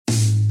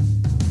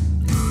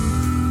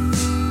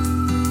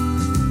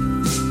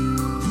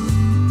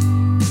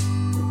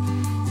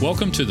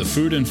Welcome to the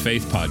Food and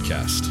Faith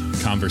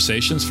Podcast,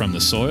 conversations from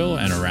the soil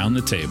and around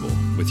the table,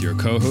 with your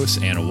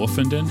co-hosts Anna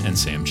Wolfenden and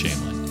Sam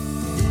Chamlin.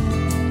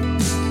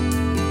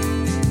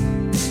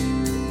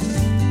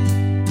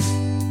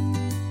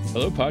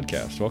 Hello,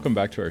 podcast. Welcome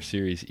back to our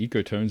series,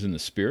 Ecotones in the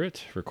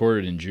Spirit,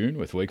 recorded in June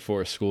with Wake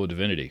Forest School of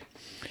Divinity.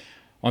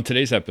 On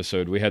today's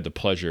episode, we had the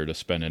pleasure to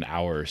spend an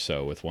hour or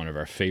so with one of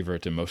our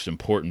favorite and most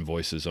important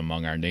voices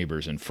among our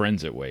neighbors and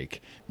friends at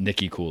Wake,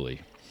 Nikki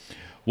Cooley.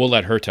 We'll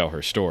let her tell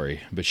her story,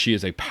 but she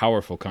is a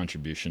powerful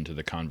contribution to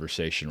the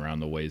conversation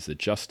around the ways that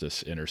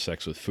justice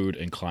intersects with food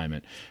and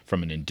climate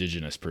from an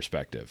indigenous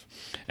perspective.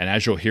 And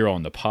as you'll hear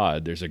on the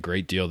pod, there's a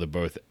great deal that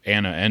both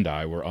Anna and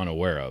I were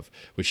unaware of,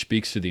 which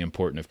speaks to the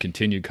importance of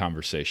continued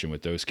conversation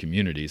with those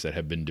communities that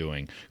have been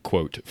doing,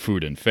 quote,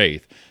 food and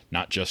faith,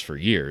 not just for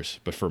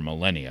years, but for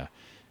millennia,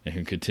 and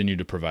who continue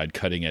to provide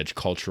cutting-edge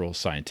cultural,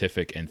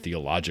 scientific, and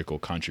theological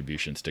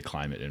contributions to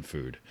climate and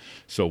food.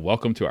 So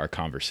welcome to our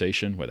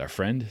conversation with our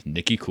friend,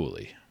 Nikki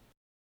Cooley.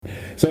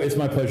 So it's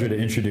my pleasure to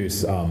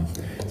introduce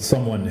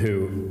someone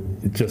who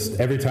just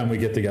every time we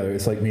get together,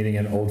 it's like meeting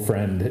an old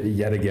friend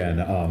yet again,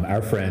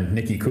 our friend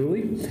Nikki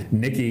Cooley.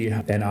 Nikki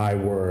and I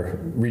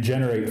were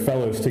Regenerate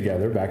Fellows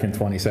together back in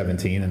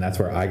 2017, and that's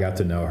where I got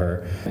to know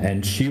her.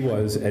 And she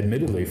was,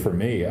 admittedly for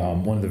me,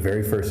 one of the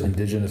very first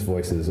indigenous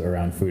voices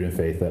around food and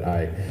faith that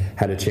I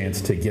had a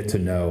chance to get to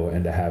know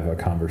and to have a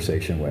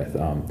conversation with.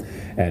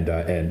 And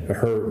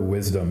her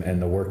wisdom and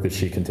the work that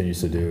she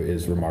continues to do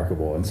is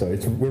remarkable. And so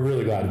we're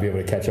really glad to be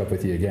able to catch up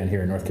with you again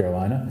here in North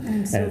Carolina.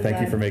 I'm so and thank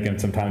glad. you for making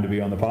some time to be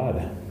on the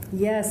pod.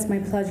 Yes, my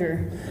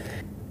pleasure.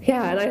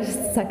 Yeah, and I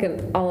just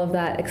second all of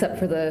that except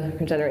for the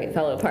Regenerate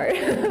Fellow part.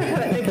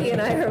 Nikki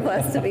and I are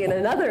blessed to be in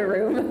another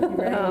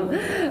room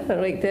at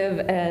Wake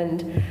Div,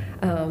 and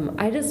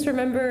I just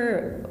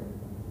remember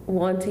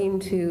not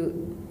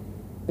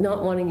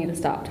wanting you to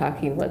stop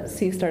talking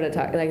once you started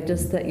talking, like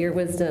just that your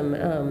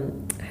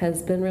wisdom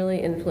has been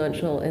really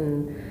influential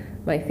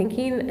in my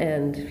thinking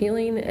and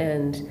feeling,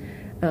 and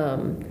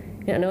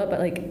I know it, but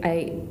like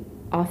I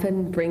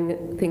often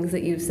bring things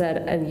that you've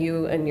said and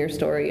you and your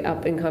story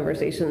up in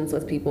conversations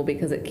with people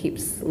because it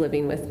keeps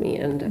living with me.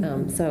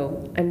 And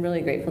so I'm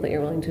really grateful that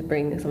you're willing to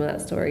bring some of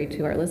that story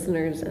to our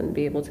listeners and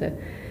be able to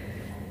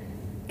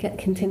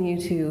continue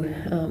to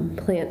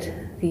plant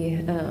the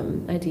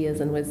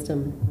ideas and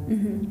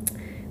wisdom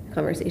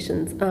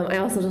conversations. I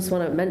also just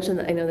want to mention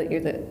that I know that you're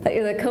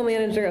the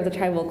co-manager of the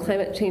Tribal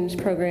Climate Change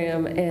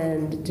Program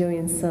and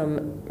doing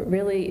some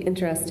really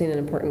interesting and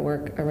important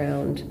work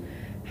around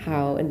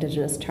how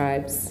Indigenous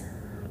tribes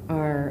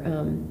are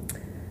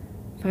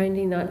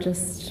finding not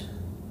just,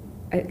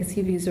 I guess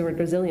you've used the word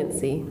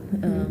resiliency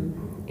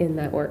in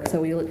that work.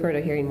 So we look forward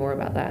to hearing more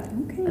about that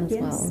as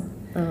well.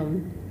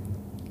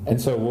 And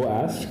so we'll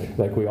ask,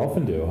 like we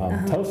often do,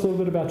 tell us a little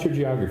bit about your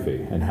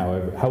geography and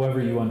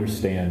however you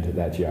understand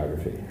that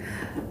geography.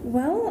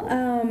 Well,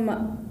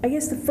 I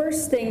guess the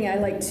first thing I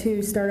like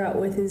to start out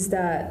with is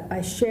that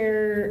I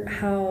share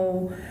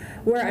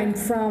where I'm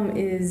from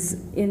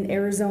is in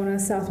Arizona,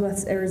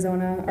 southwest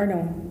Arizona,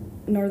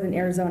 northern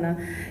Arizona,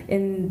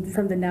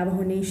 from the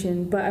Navajo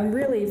Nation. But I'm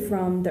really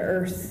from the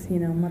earth,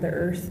 Mother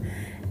Earth.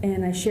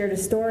 And I shared a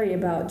story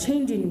about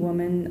Changing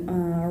Woman,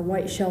 our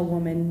white shell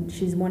woman.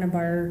 She's one of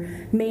our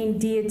main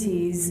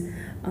deities.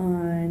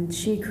 And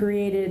she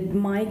created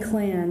my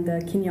clan, the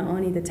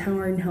Kinya'ani, the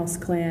Towering House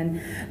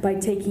clan, by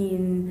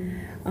taking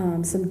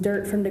some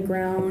dirt from the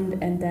ground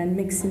and then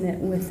mixing it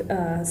with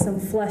some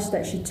flesh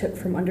that she took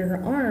from under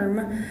her arm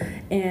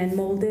and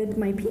molded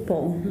my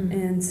people.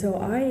 And so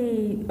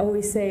I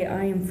always say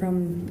I am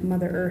from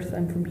Mother Earth.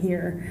 I'm from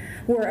here.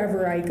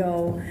 Wherever I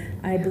go,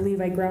 I believe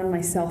I ground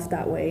myself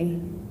that way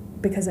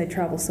because I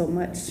travel so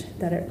much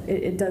that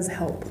it does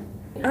help.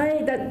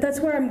 That's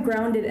where I'm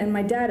grounded, and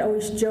my dad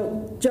always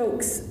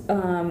jokes,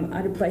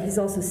 but he's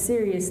also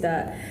serious,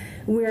 that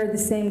we are the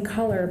same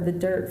color of the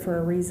dirt for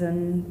a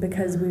reason,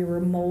 because we were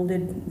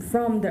molded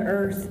from the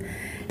earth.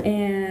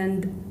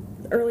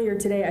 And earlier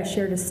today I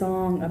shared a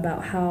song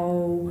about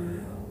how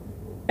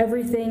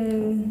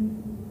everything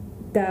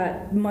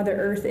that Mother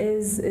Earth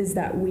is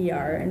that we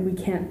are, and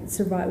we can't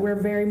survive. We're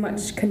very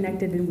much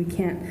connected, and we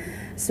can't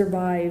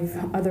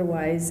survive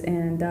otherwise.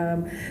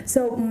 And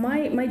so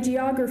my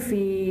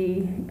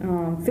geography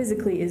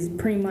physically is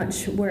pretty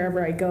much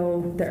wherever I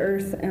go, the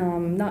earth,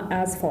 not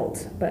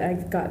asphalt, but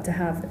I've got to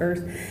have the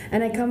earth.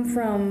 And I come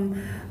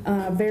from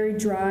a very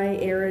dry,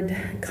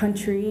 arid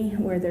country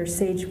where there's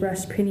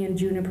sagebrush, pinyon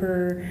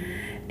juniper,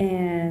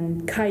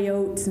 and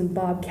coyotes and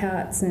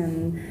bobcats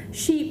and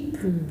sheep,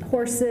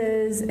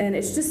 horses, and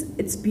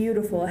it's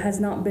beautiful. It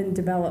has not been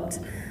developed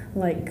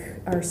like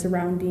our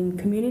surrounding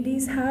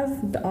communities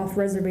have, the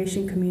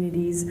off-reservation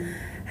communities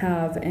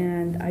have,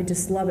 and I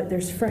just love it.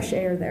 There's fresh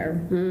air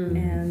there,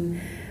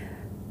 and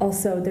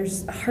also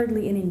there's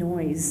hardly any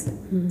noise,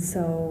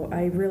 so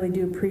I really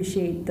do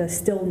appreciate the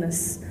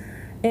stillness.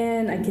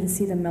 And I can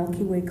see the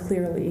Milky Way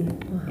clearly.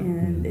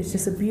 And it's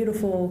just a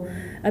beautiful,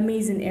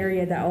 amazing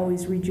area that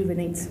always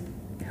rejuvenates.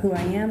 who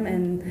I am,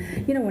 and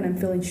when I'm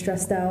feeling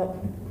stressed out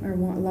or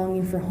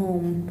longing for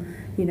home,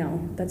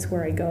 that's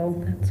where I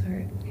go. That's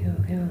right.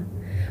 Yeah.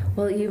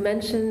 Well, you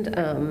mentioned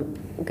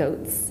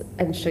goats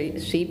and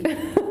sheep,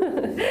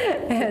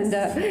 and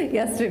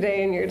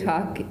yesterday in your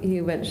talk,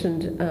 you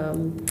mentioned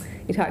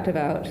you talked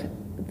about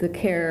the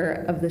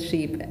care of the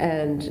sheep,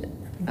 and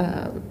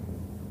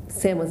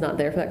Sam was not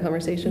there for that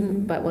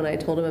conversation, but when I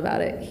told him about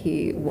it,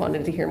 he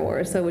wanted to hear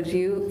more. So would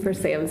you, for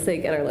Sam's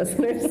sake and our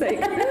listeners' sake,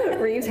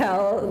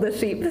 retell the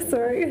sheep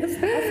stories?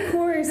 Of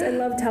course. I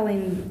love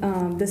telling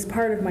this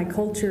part of my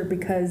culture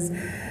because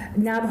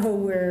Navajo,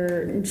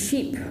 we're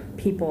sheep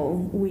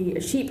people.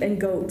 Sheep and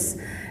goats.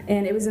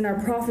 And it was in our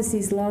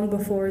prophecies long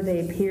before they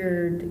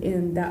appeared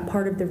in that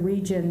part of the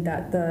region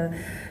that the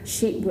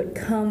sheep would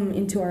come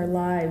into our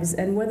lives.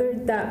 And whether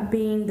that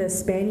being the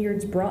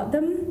Spaniards brought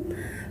them,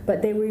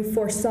 but we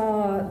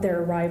foresaw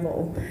their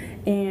arrival.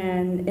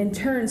 And in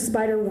turn,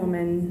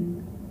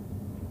 Spider-Woman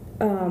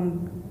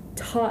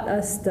taught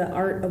us the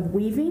art of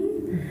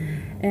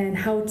weaving and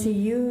how to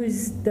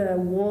use the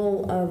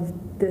wool of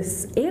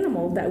this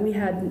animal that we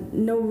had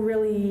no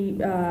really,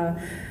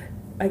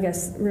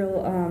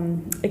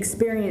 real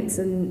experience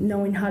in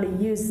knowing how to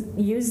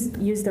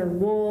use their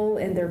wool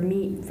and their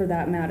meat for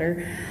that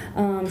matter.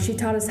 She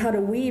taught us how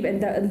to weave,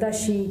 and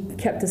thus she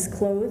kept us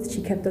clothed,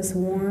 she kept us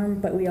warm,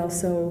 but we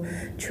also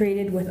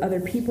traded with other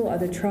people,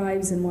 other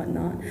tribes and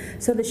whatnot.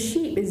 So the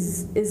sheep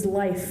is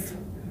life.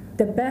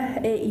 The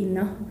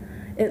be'e'ina.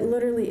 It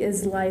literally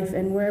is life,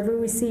 and whenever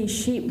we see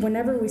sheep,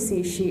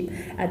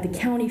 at the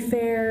county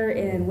fair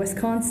in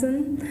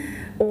Wisconsin,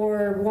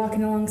 or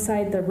walking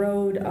alongside the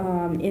road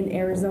in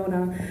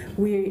Arizona,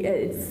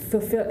 it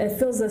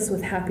fills us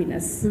with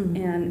happiness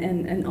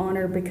and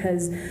honor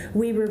because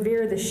we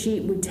revere the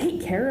sheep, we take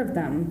care of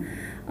them.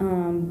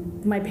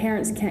 My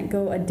parents can't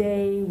go a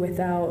day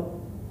without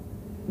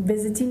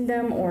visiting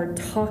them or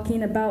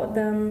talking about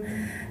them.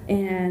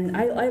 And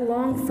I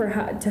long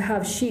to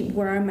have sheep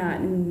where I'm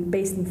at,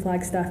 based in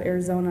Flagstaff,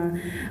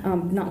 Arizona.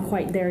 Not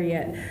quite there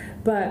yet.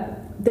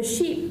 But the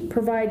sheep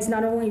provides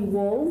not only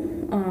wool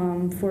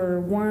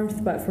for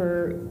warmth, but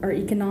for our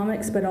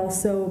economics, but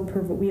also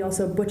we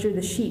also butcher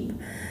the sheep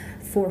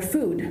for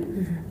food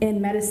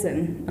and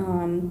medicine.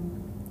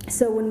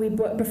 So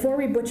before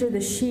we butcher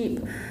the sheep,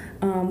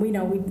 we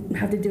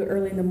have to do it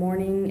early in the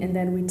morning, and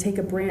then we take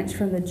a branch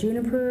from the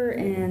juniper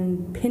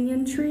and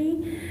pinyon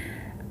tree.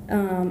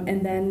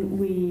 And then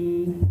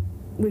we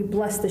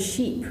bless the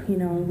sheep,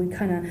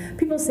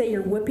 people say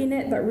you're whipping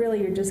it, but really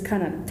you're just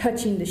kind of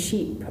touching the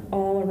sheep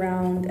all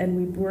around,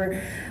 and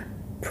we're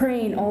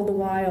praying all the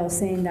while,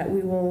 saying that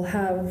we will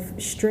have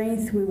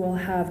strength, we will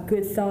have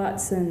good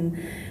thoughts,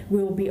 and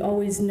we will be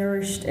always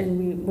nourished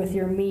with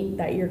your meat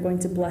that you're going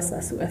to bless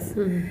us with.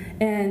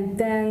 And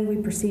then we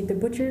proceed to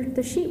butcher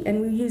the sheep,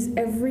 and we use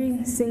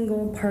every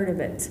single part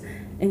of it,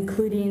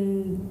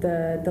 including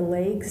the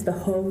legs, the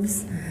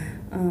hooves,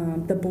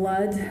 the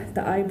blood,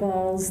 the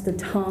eyeballs, the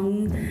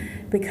tongue,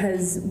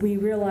 because we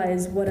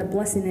realize what a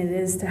blessing it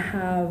is to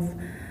have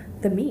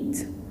the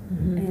meat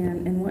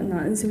and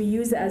whatnot. And so we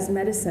use it as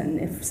medicine.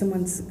 If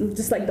someone's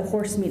just like the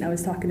horse meat I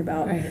was talking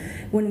about, right.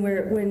 When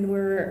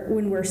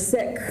we're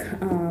sick,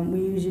 we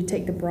usually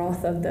take the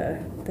broth of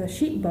the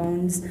sheep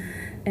bones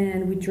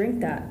and we drink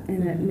that,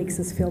 and it makes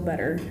us feel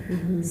better.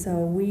 So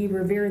we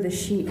revere the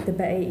sheep, the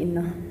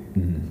be'e'ina.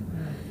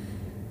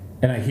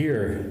 And I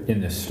hear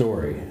in this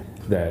story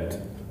that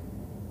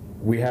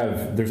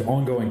there's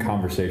ongoing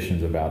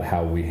conversations about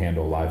how we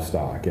handle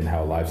livestock and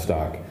how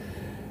livestock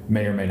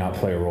may or may not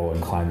play a role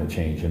in climate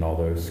change and all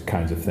those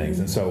kinds of things.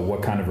 And so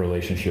what kind of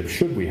relationship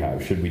should we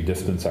have? Should we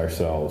distance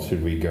ourselves?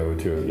 Should we go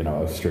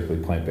to a strictly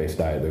plant-based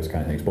diet, those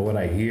kind of things? But what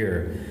I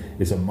hear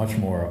is a much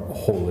more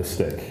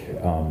holistic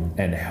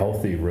and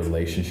healthy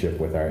relationship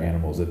with our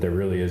animals, that there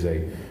really is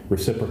a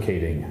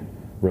reciprocating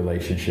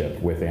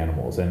relationship with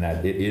animals, and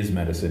that it is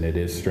medicine, it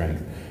is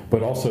strength,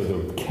 but also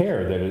the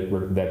care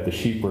that the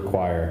sheep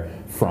require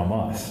from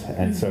us.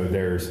 And so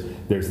there's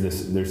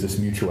this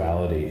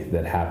mutuality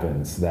that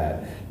happens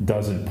that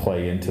doesn't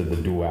play into the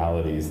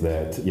dualities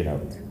that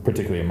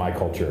particularly in my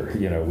culture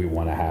we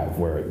want to have,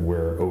 where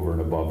we're over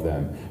and above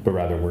them, but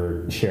rather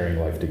we're sharing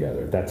life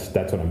together. That's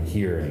what I'm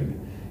hearing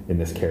in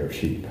this care of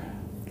sheep.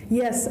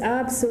 Yes,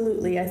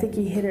 absolutely. I think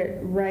you hit it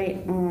right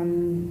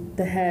on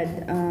the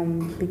head,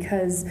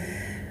 because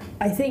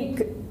I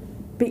think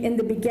in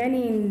the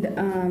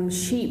beginning,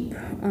 sheep,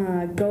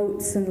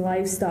 goats, and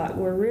livestock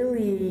were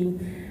really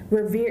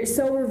revered,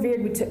 so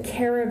revered. We took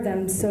care of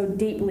them so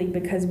deeply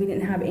because we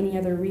didn't have any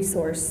other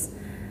resource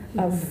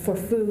for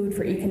food,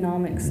 for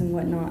economics, and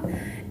whatnot.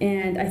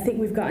 And I think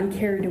we've gotten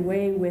carried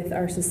away with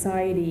our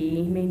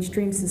society,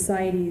 mainstream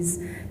society's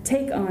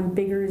take on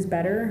bigger is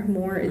better,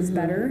 more is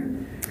better.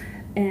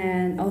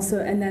 And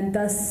then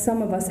thus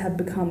some of us have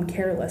become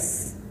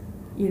careless.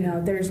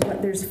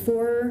 There's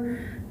 4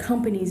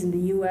 companies in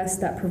the U.S.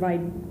 that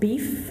provide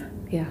beef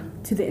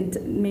to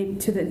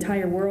the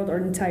entire world, or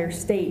entire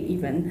state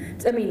even.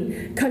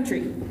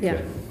 Country.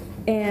 Yeah.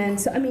 And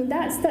so, I mean,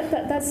 that's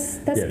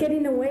Yeah.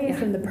 getting away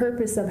from the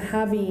purpose of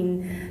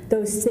having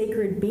those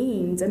sacred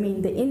beings. I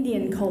mean, the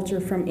Indian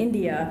culture from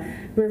India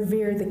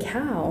revere the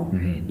cow.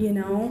 You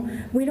know,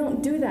 we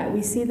don't do that.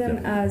 We see them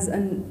as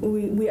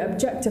we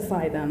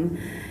objectify them.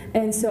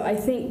 And so I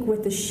think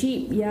with the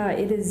sheep,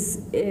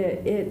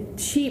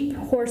 sheep,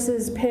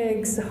 horses,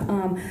 pigs,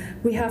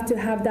 we have to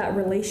have that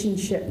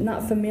relationship,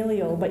 not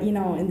familial, but you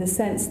know, in the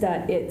sense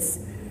that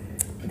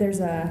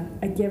there's a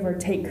give or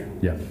take,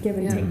 give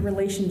and take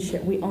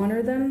relationship. We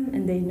honor them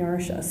and they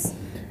nourish us.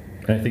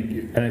 And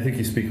I think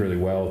you speak really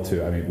well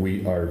too. I mean,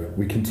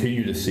 we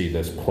continue to see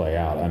this play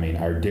out. I mean,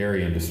 our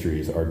dairy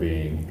industries are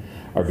being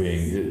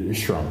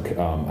shrunk.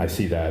 I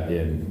see that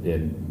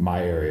in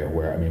my area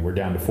where, I mean, we're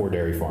down to 4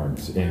 dairy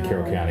farms in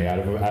Carroll County out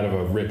of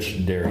a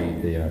rich dairy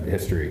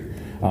history.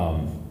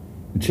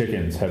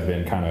 Chickens have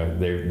been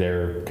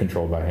they're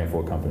controlled by a handful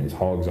of companies.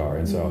 Hogs are,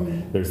 and so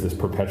there's this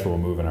perpetual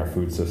move in our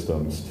food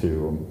systems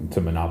to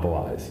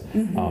monopolize.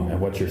 And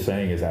what you're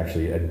saying is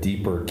actually a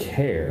deeper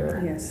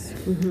care.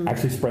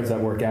 Actually spreads that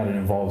work out and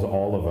involves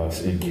all of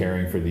us in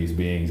caring for these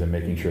beings and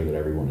making sure that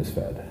everyone is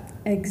fed.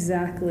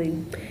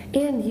 Exactly.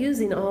 And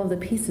using all of the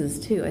pieces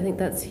too. I think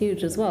that's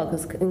huge as well,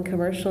 because in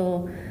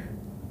commercial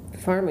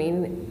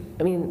farming,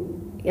 I mean,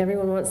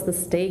 everyone wants the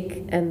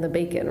steak and the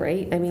bacon,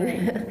 right? I mean,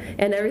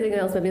 and everything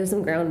else. Maybe there's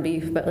some ground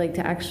beef, but like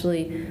to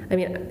actually, I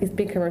mean, these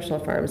big commercial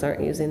farms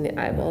aren't using the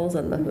eyeballs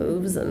and the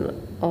hooves and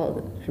all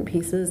the different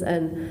pieces,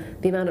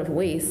 and the amount of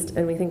waste.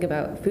 And we think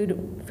about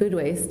food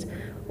waste.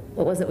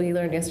 What was it we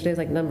learned yesterday? Is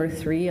like number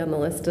 3 on the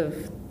list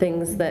of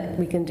things that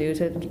we can do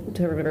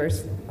to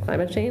reverse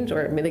climate change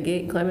or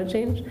mitigate climate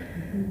change.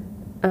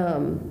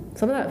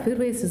 Some of that food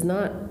waste is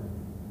not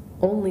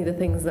only the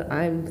things that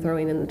I'm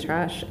throwing in the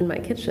trash in my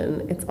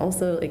kitchen. It's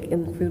also like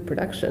in food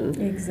production.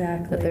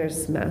 Exactly. That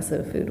there's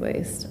massive food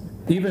waste.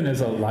 Even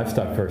as a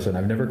livestock person,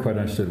 I've never quite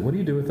understood, what do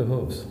you do with the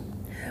hooves?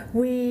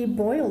 We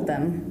boiled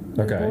them.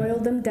 Okay. We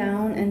boiled them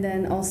down, and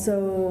then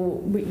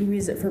also we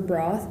use it for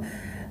broth.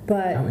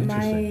 But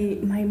my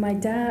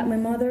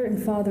mother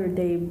and father,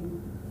 they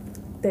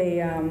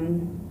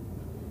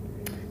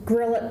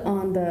grill it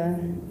on the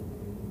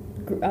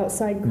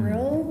outside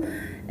grill,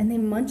 and they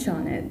munch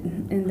on it.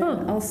 And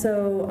then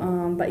also,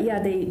 but yeah,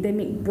 they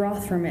make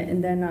broth from it,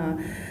 and then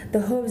the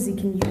hooves, you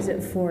can use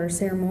it for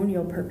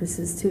ceremonial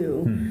purposes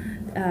too,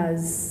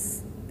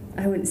 as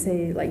I wouldn't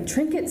say like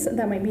trinkets.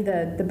 That might be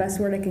the best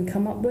word I can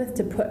come up with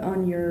to put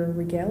on your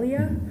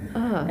regalia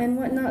and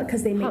whatnot,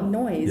 because they make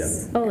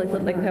noise. Oh, like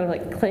kind of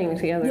like clang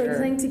together. Yeah,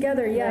 clang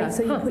together. Yeah.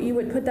 So you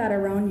would put that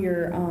around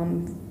your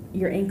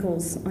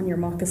ankles on your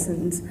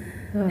moccasins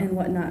and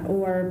whatnot.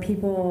 Or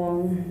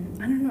people,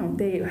 I don't know,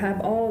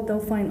 they'll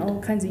find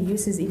all kinds of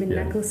uses, even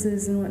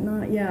necklaces and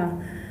whatnot. Yeah.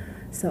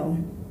 So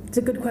it's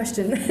a good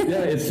question.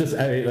 Yeah, it's just,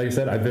 like I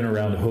said, I've been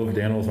around hooved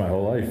animals my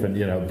whole life, and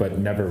but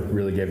never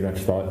really gave much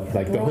thought.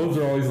 Like the hooves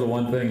are always the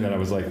one thing that I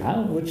was like, I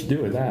don't know what you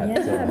do with that.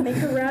 Yeah, so.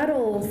 Make a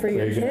rattle for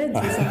your kids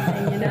or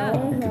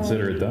something,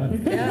 Consider it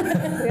done.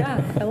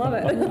 Yeah, I love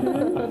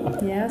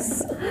it.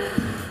 Yes.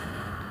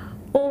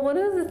 Well, one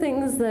of the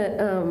things that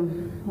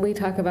we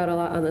talk about a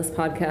lot on this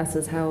podcast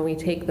is how we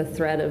take the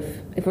thread of,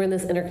 if we're in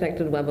this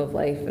interconnected web of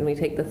life and we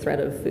take the thread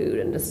of food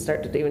and just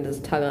start to even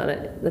just tug on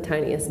it the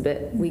tiniest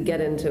bit, we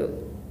get into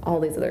all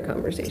these other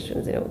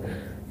conversations,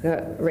 we've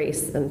got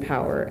race and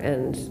power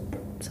and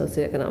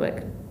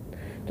socioeconomic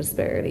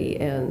disparity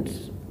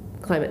and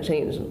climate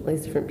change, all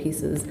these different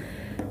pieces.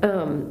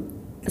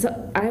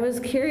 So I was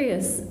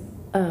curious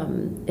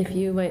if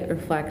you might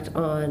reflect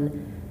on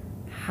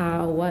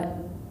what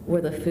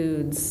were the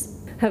foods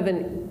have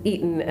been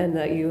eaten and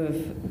that you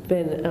have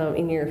been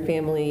in your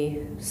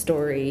family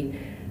story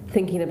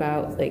thinking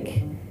about,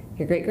 like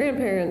your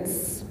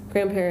great-grandparents,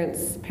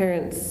 grandparents,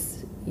 parents,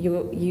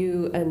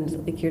 you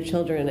and like your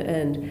children,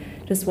 and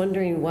just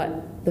wondering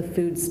what the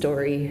food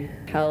story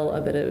tell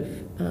a bit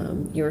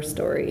of your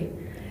story.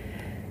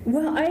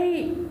 Well,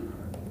 I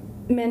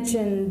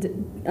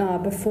mentioned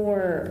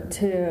before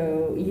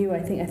to you, I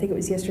think it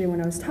was yesterday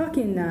when I was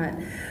talking, that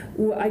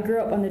I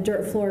grew up on the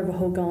dirt floor of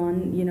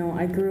Hogan.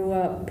 I grew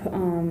up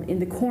in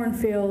the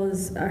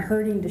cornfields,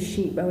 herding the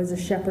sheep. I was a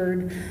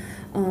shepherd,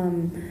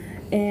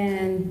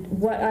 and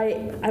what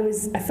I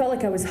felt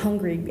like I was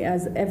hungry,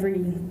 as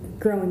every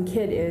growing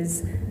kid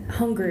is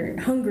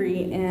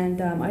hungry,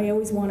 and I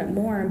always wanted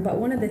more. But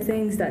one of the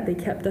things that they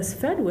kept us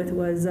fed with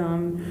was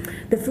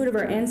the food of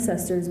our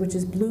ancestors, which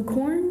is blue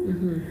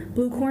corn,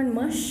 blue corn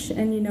mush,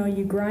 and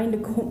you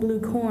grind blue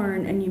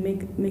corn and you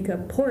make a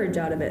porridge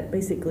out of it.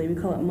 Basically, we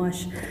call it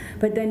mush.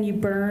 But then you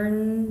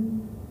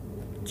burn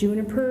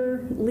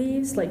juniper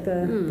leaves, like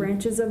the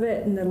branches of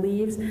it and the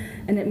leaves,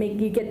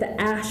 and you get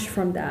the ash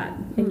from that,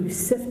 and you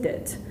sift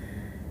it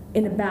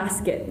in a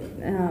basket.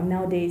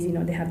 Nowadays,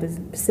 they have those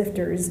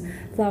sifters,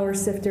 flour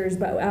sifters,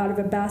 but out of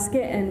a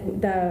basket,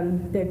 and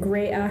the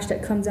gray ash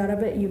that comes out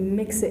of it, you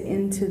mix it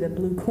into the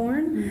blue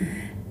corn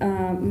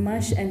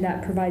mush, and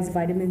that provides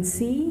vitamin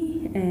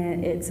C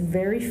and it's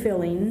very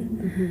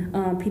filling.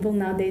 People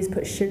nowadays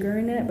put sugar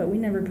in it, but we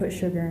never put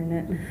sugar in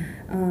it.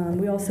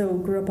 We also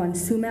grew up on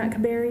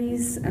sumac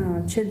berries,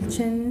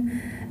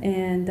 chin,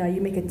 and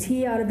you make a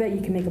tea out of it.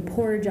 You can make a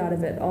porridge out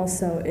of it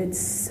also. It's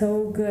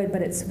so good,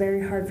 but it's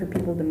very hard for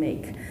people to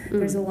make.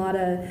 There's a lot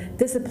of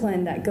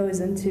discipline that goes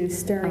into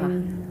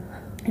stirring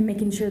and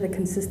making sure the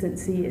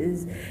consistency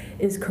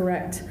is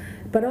correct.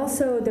 But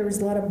also there was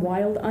a lot of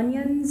wild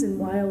onions and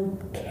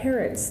wild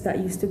carrots that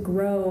used to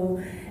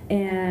grow,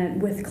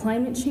 and with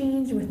climate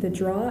change, with the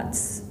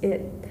droughts,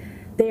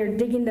 they are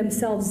digging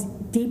themselves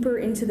deeper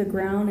into the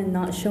ground and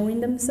not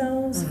showing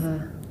themselves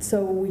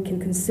so we can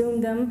consume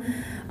them,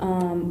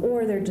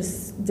 or they're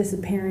just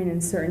disappearing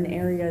in certain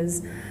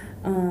areas.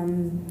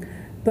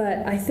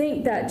 But I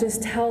think that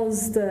just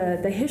tells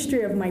the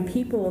history of my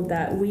people,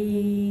 that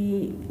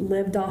we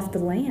lived off the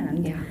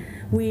land. Yeah.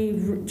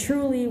 We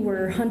truly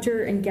were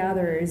hunter and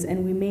gatherers,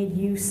 and we made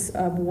use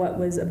of what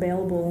was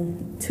available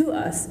to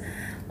us.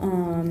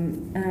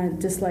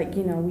 Just like,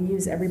 we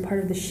use every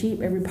part of the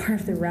sheep, every part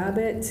of the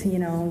rabbit,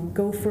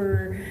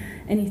 gopher,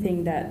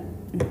 anything that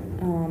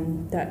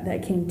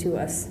came to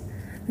us.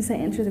 Does that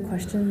answer the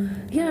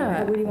question?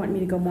 Yeah. What do you want me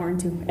to go more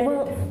into?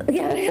 Well,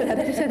 yeah.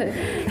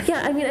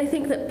 Yeah, I mean, I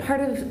think that part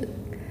of,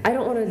 I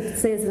don't want to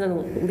say it's in a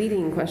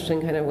leading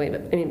question kind of way,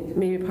 but I mean,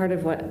 maybe part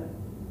of what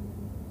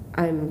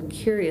I'm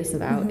curious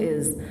about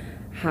is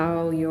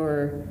how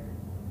your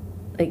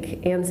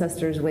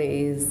ancestors'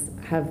 ways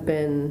have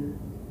been,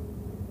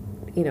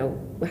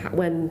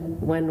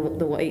 when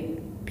the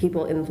white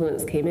people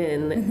influence came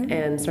in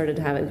and started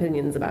to have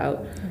opinions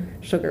about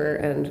sugar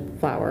and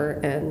flour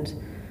and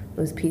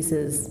those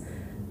pieces,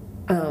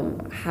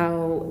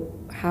 how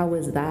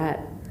was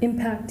that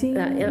impacting?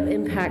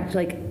 Impact,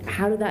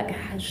 how did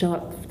that show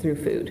up through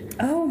food?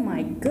 Oh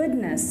my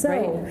goodness! So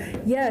right?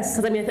 Yes,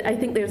 because I mean, I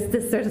think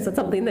there's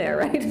something there,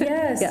 right?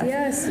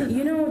 Yes.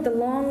 The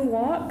long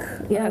walk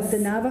of the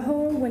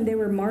Navajo when they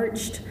were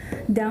marched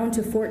down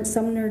to Fort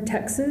Sumner,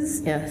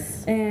 Texas.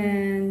 Yes.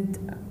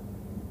 And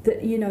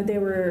they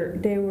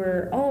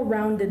were all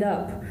rounded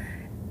up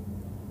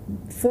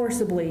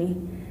forcibly,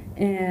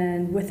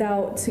 and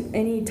without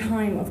any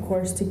time, of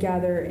course, to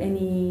gather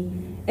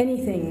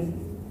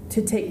anything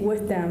to take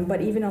with them.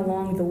 But even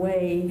along the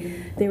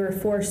way, they were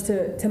forced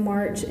to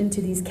march into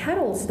these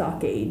cattle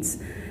stockades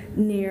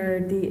near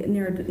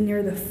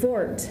the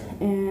fort.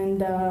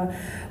 And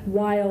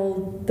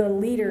while the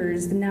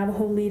leaders, the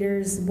Navajo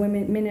leaders,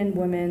 men and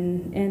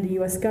women, and the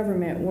U.S.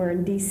 government were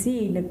in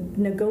D.C.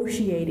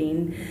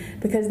 negotiating,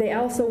 because they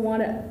also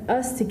wanted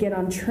us to get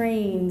on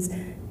trains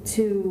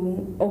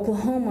to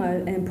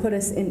Oklahoma and put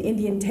us in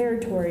Indian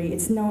Territory.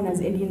 It's known as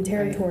Indian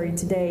Territory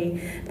today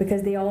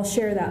because they all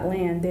share that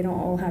land. They don't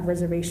all have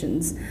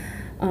reservations.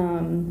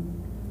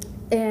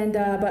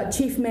 But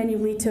Chief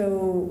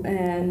Manulito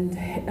and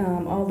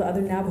all the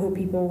other Navajo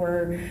people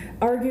were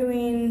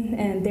arguing,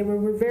 and they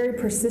were very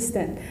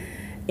persistent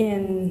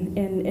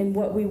in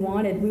what we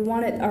wanted. We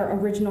wanted our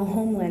original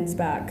homelands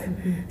back.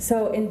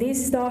 So in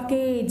these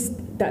stockades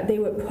that they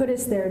would put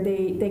us there,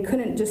 they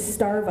couldn't just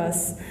starve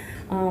us.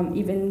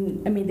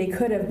 They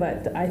could have,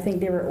 but I think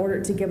they were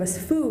ordered to give us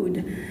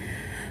food.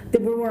 They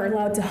weren't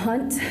allowed to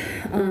hunt.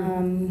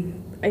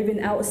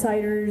 Even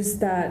outsiders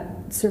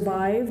that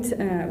survived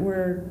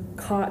were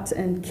caught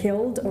and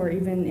killed, or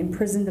even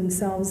imprisoned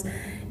themselves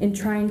in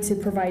trying to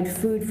provide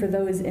food for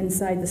those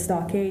inside the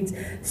stockades.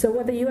 So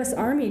what the U.S.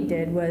 Army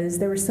did was,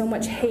 there was so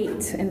much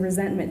hate and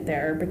resentment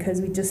there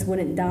because we just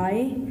wouldn't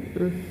die.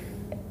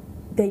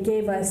 They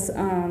gave us,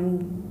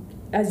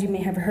 as you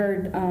may have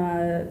heard,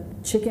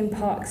 chicken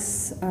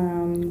pox,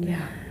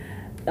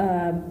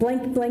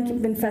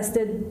 blanket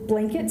infested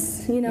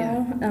blankets,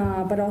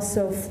 but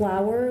also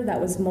flour that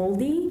was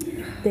moldy.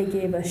 They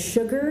gave us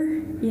sugar.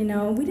 We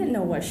didn't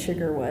know what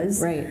sugar was.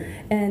 Right.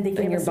 And they gave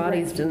and your us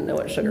bodies didn't know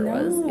what sugar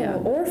was. Yeah.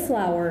 Or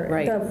flour,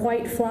 right. The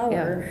white flour.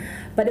 Yeah.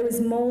 But it was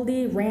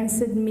moldy,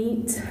 rancid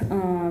meat,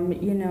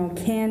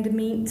 canned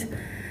meat.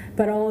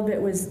 But all of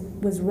it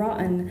was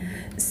rotten.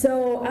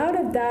 So out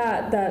of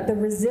that, the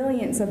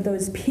resilience of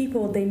those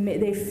people,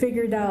 they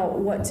figured out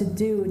what to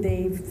do.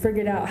 They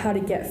figured out how to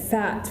get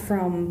fat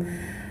from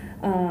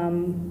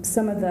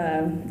some of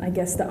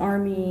the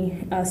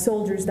Army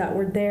soldiers that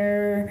were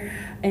there,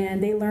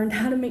 and they learned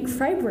how to make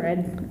fry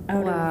bread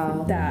out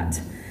of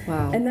that.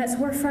 Wow. And that's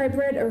where fry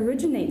bread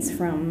originates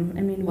from.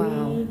 I mean,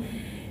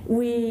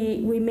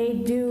 we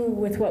made do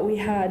with what we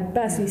had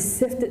best. We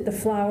sifted the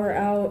flour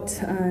out,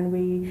 and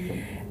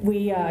we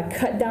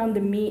cut down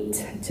the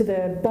meat to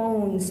the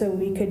bones so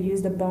we could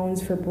use the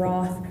bones for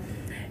broth.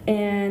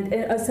 And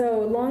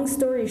so, long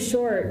story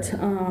short,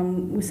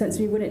 since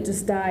we wouldn't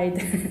just die,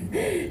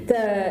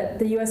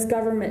 the U.S.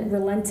 government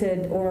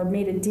relented or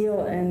made a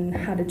deal and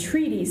had a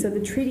treaty. So the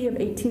Treaty of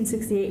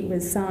 1868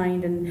 was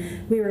signed,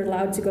 and we were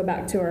allowed to go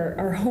back to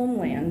our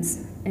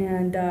homelands.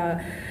 And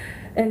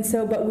And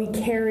so, but we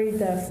carried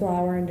the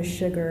flour and the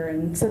sugar,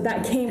 and so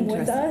that came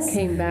with us.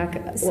 Came back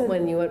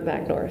when you went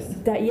back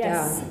north. That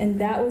yes, and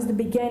that was the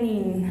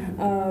beginning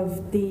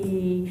of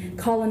the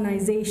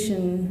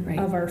colonization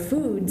of our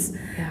foods,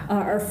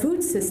 our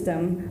food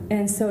system,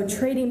 and so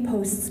trading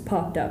posts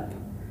popped up.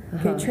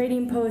 Okay,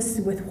 trading posts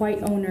with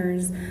white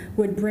owners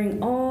would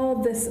bring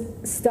all this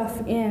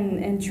stuff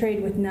in and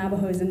trade with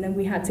Navajos, and then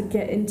we had to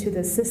get into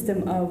the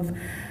system of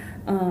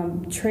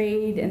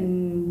trade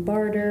and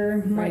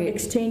barter,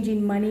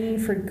 exchanging money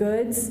for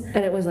goods.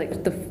 And it was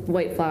like the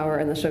white flour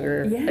and the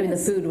sugar. Yes. I mean, the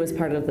food was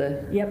part of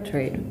the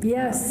trade.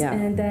 Yes,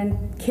 and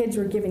then kids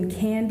were given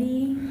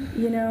candy,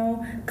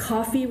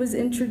 coffee was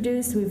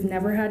introduced. We've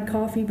never had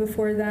coffee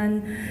before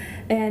then.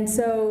 And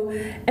so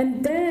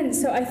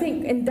I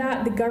think in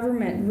that the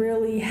government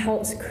really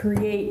helps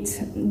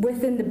create,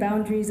 within the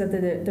boundaries of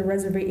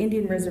the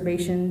Indian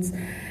reservations,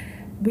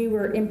 we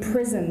were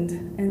imprisoned,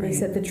 and they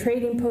said the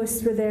trading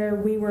posts were there.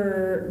 We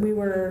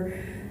were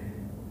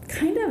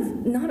kind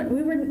of not.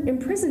 We were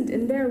imprisoned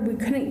in there. We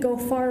couldn't go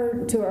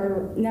far to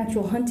our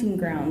natural hunting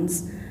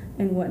grounds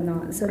and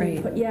whatnot. So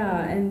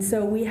and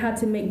so we had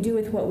to make do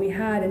with what we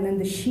had. And then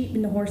the sheep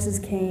and the horses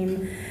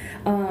came.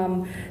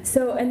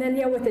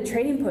 With the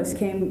trading posts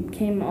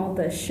came all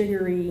the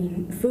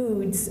sugary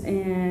foods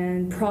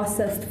and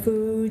processed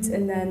foods,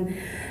 and then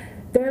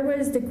there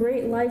was the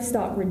great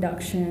livestock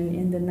reduction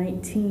in the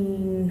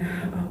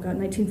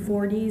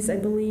 1940s, I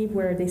believe,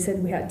 where they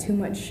said we had too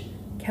much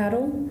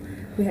cattle,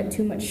 we had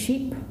too much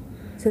sheep.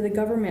 So the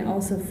government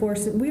also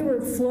forced it. We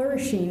were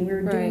flourishing, we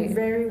were doing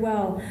very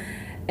well,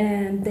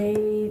 and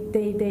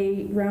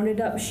they rounded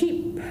up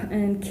sheep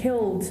and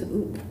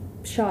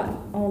shot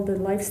all the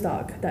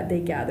livestock that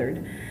they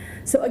gathered.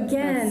 So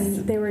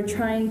again, they were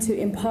trying to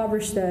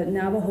impoverish the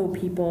Navajo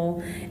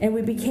people, and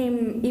we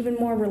became even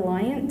more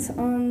reliant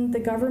on the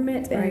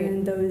government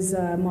and those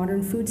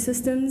modern food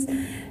systems.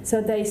 So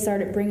they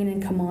started bringing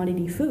in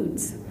commodity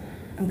foods.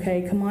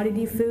 Okay,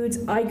 commodity foods.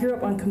 I grew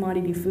up on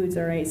commodity foods,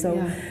 all right?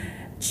 So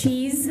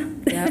cheese,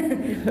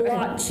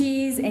 block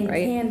cheese, and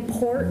canned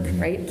pork,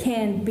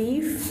 canned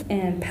beef,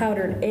 and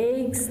powdered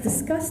eggs.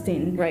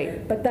 Disgusting.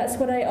 Right. But that's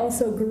what I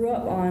also grew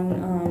up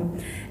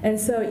on. And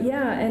so,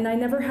 and I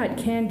never had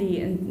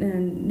candy,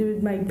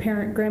 and my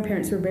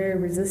grandparents were very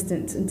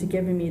resistant into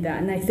giving me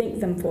that, and I thank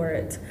them for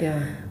it.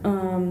 Yeah.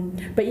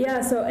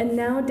 And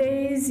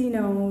nowadays,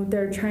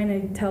 they're trying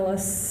to tell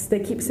us, they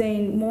keep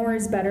saying more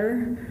is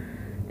better.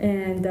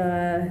 And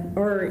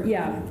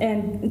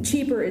and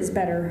cheaper is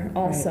better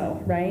also,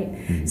 right?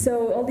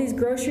 So all these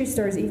grocery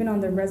stores, even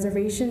on the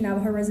reservation,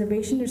 Navajo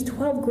reservation, there's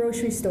 12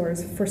 grocery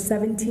stores for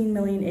 17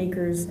 million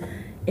acres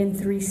in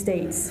 3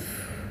 states.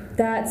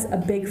 That's a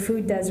big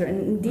food desert.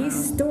 And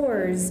these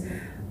stores,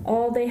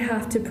 all they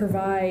have to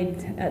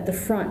provide at the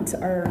front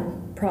are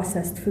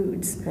processed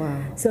foods.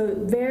 Wow. So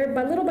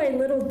little by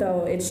little,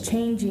 though, it's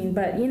changing.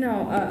 But,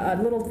 a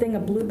little thing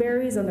of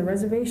blueberries on the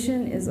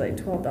reservation is like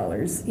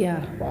 $12.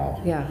 Yeah. Wow.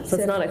 Yeah, so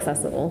it's not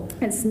accessible.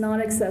 It's not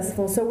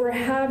accessible. So we're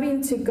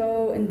having to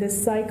go in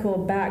this cycle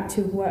back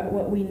to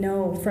what we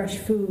know, fresh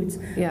foods,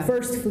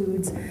 first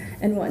foods,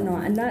 and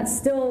whatnot. And that's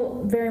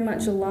still very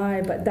much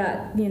alive, but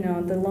that,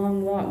 the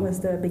long walk was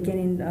the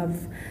beginning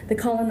of the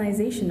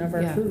colonization of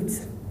our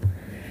foods.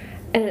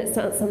 And it's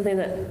not something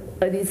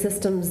that these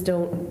systems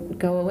don't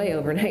go away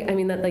overnight. I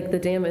mean, that the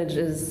damage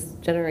is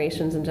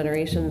generations and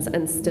generations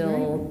and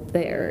still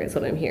there is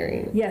what I'm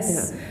hearing.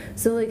 Yes. Yeah.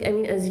 So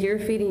as you're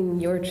feeding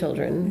your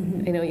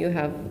children, I know you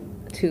have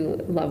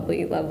 2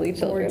 lovely, lovely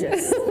children.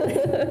 Gorgeous.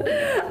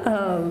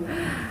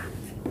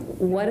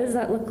 What does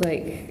that look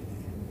like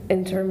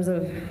in terms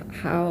of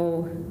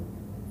how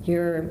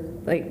you're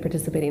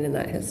participating in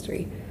that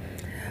history?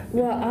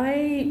 Well,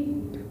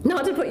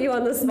 not to put you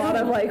on the spot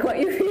of what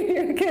you feed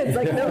your kids,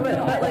 talking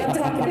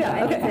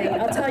about anything.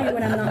 I'll tell you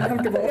when I'm not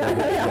comfortable.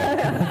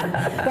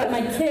 But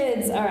my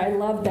kids I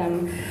love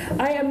them.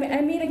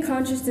 I made a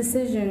conscious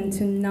decision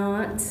to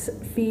not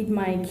feed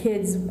my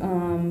kids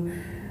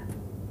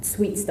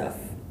sweet stuff,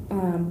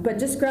 but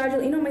just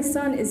gradually. My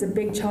son is a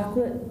big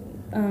chocolate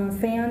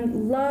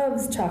fan,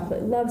 loves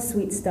chocolate, loves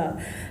sweet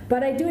stuff,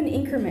 but I do in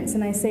increments,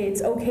 and I say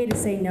it's okay to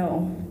say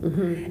no.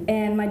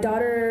 And my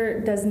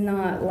daughter does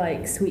not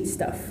like sweet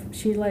stuff.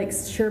 She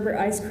likes sherbet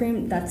ice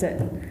cream, that's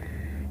it.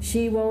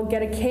 She will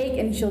get a cake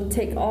and she'll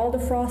take all the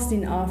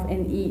frosting off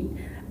and eat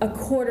a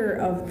quarter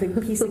of the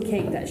piece of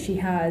cake that she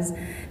has.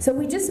 So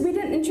we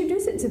didn't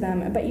introduce it to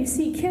them. But you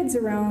see kids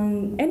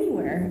around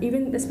anywhere,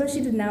 even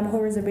especially the Navajo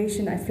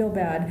reservation, I feel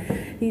bad.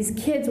 These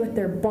kids with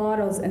their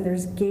bottles and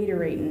there's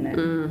Gatorade in it.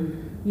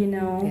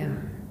 Yeah.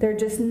 They're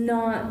just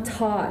not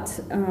taught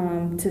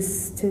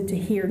to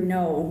hear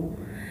no.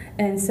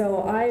 And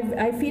so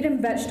I feed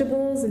them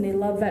vegetables, and they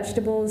love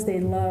vegetables. They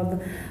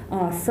love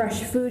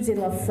fresh foods. They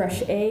love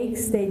fresh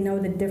eggs. They know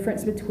the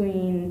difference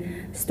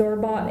between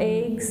store-bought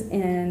eggs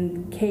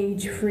and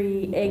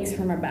cage-free eggs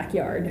from our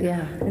backyard.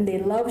 Yeah. And they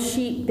love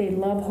sheep. They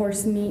love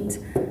horse meat.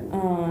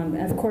 And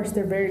of course,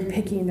 they're very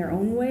picky in their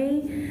own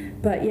way.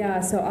 But yeah,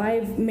 so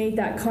I've made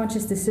that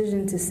conscious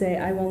decision to say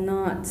I will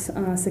not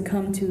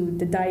succumb to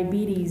the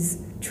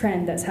diabetes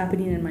trend that's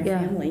happening in my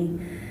family.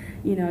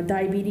 You know,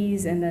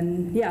 diabetes, and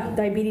then,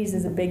 diabetes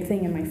is a big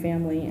thing in my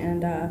family.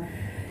 And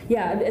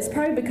it's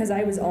probably because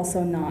I was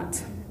also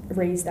not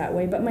raised that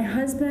way. But my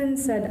husband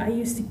said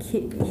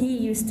he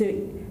used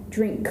to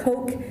drink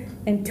Coke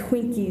and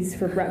Twinkies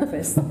for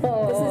breakfast. This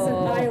is in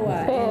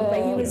Iowa.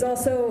 But he was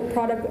also a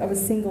product of a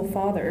single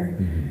father.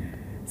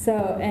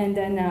 So, and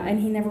then, and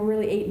he never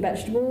really ate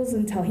vegetables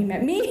until he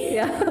met me.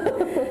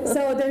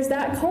 So there's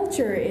that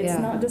culture. It's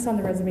not just on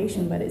the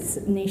reservation, but it's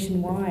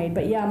nationwide.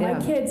 But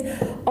my kids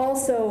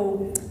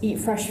also eat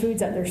fresh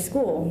foods at their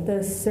school.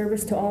 The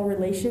Service to All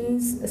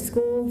Relations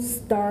school,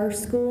 STAR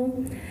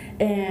school.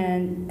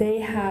 And they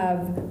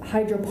have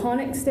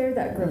hydroponics there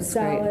that grow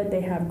salad. Great.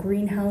 They have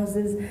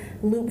greenhouses.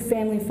 Loop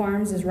Family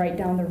Farms is right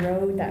down the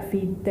road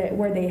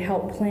where they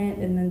help plant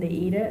and then they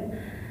eat it.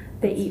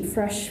 They eat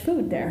fresh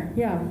food there.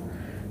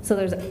 So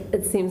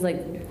it seems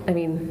like, I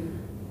mean,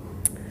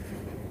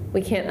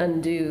 we can't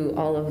undo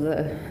all of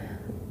the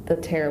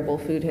terrible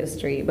food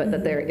history, but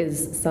that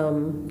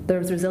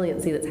there's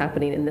resiliency that's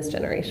happening in this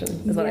generation,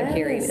 is what I'm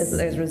hearing, is that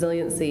there's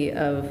resiliency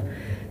of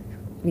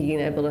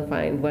being able to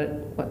find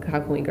how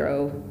can we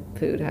grow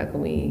food, how can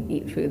we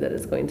eat food that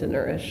is going to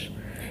nourish.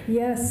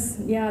 Yes,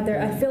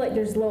 I feel like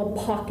there's little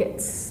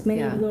pockets,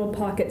 little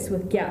pockets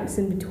with gaps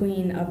in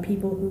between of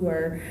people who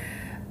are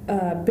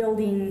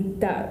building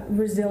that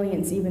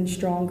resilience even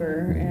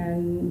stronger,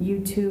 and you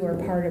two are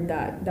part of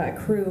that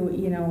crew,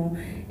 you know,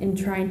 in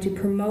trying to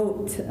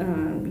promote,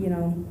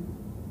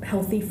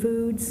 healthy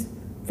foods,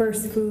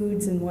 first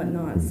foods and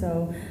whatnot.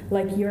 So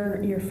like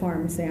your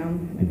farm,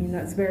 Sam, I mean,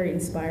 that's very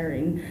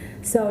inspiring.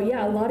 So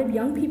a lot of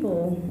young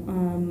people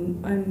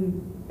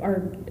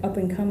are up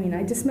and coming.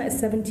 I just met a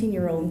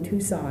 17-year-old in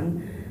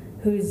Tucson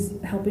who's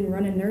helping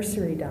run a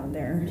nursery down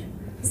there.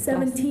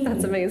 17.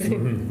 That's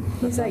amazing.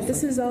 He's like,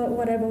 this is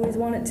what I've always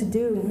wanted to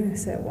do. And I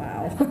said,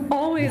 wow.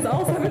 Always,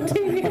 all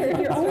 17 years.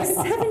 You're always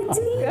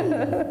 17.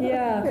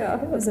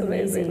 Yeah, it was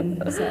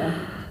amazing.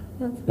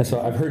 So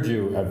I've heard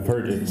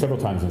it several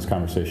times in this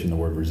conversation, the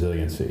word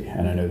resiliency,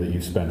 and I know that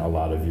you've spent a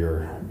lot of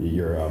your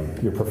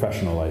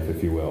professional life,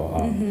 if you will,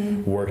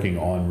 working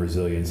on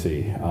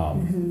resiliency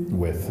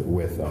with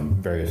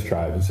various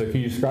tribes. So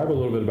can you describe a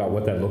little bit about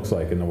what that looks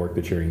like in the work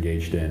that you're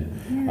engaged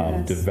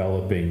in,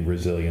 developing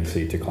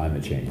resiliency to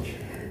climate change?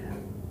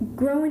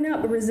 Growing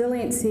up,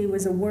 resiliency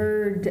was a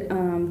word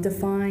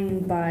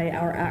defined by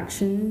our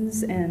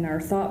actions and our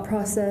thought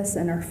process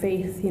and our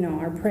faith,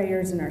 our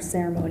prayers and our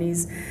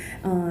ceremonies.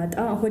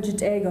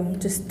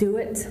 Just do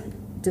it.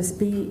 Just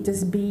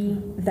be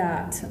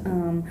that.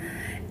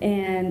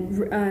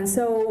 And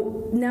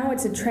so now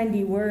it's a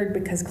trendy word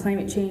because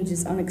climate change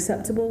is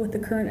unacceptable with the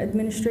current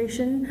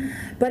administration.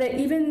 But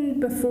even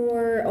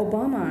before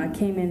Obama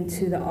came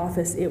into the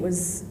office,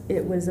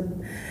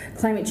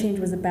 climate change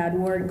was a bad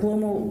word.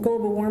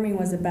 Global warming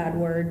was a bad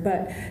word.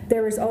 But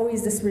there was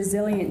always this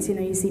resilience.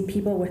 You see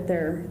people with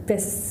their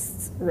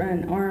fists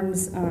and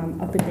arms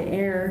up in the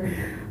air.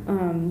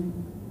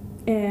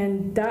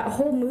 And that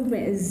whole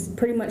movement is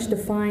pretty much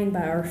defined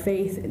by our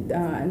faith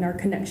and our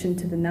connection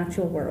to the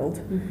natural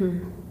world.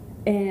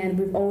 And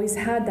we've always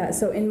had that.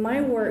 So in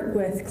my work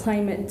with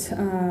climate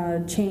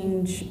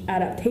change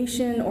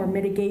adaptation or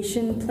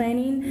mitigation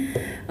planning,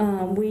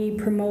 we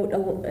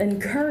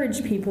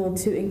encourage people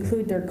to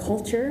include their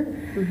culture,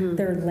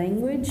 their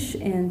language,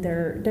 and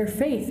their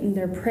faith, and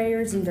their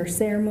prayers, and their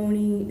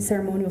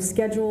ceremonial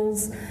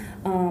schedules.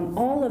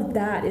 All of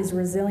that is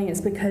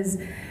resilience, because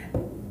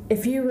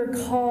if you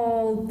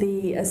recall,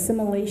 the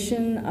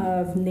assimilation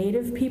of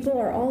Native people,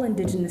 or all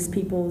Indigenous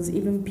peoples,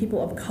 even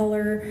people of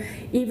color,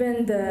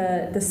 even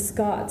the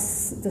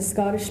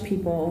Scottish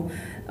people,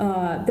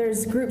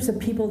 there's groups of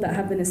people that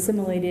have been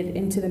assimilated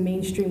into the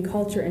mainstream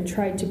culture and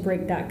tried to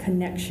break that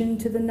connection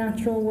to the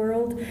natural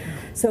world.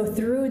 So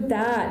through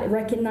that,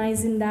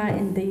 recognizing that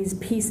in these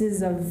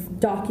pieces of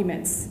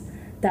documents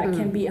that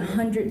can be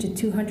 100 to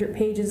 200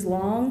 pages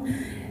long,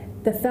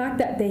 the fact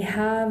that they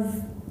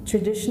have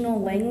traditional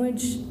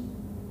language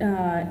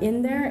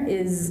in there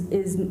is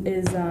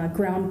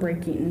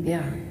groundbreaking.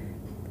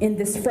 In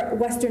this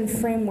Western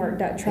framework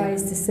that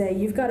tries to say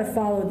you've got to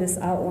follow this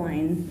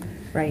outline,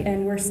 right?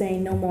 And we're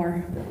saying no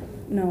more.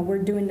 No, we're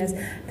doing this.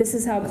 This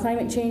is how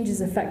climate change is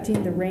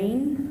affecting the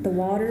rain, the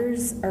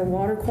waters, our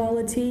water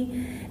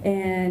quality,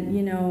 and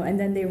and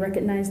then they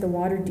recognize the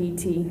water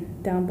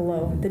DT down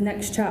below. The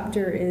next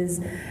chapter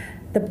is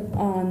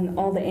on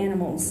all the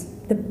animals,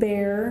 the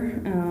bear,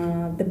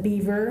 the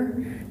beaver,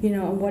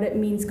 and what it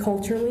means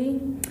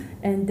culturally,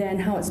 and then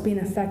how it's being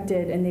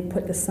affected, and they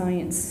put the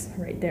science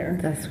right there.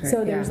 That's great.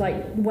 So there's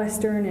like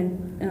Western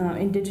and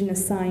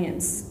indigenous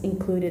science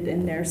included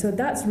in there. So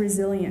that's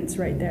resilience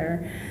right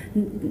there,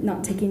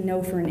 not taking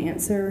no for an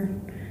answer,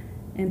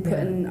 and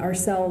putting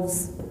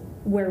ourselves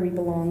where we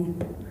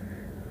belong.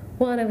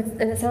 Well,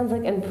 and it sounds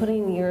like, and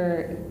putting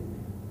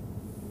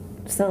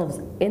yourselves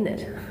in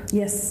it.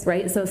 Yes.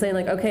 Right? So saying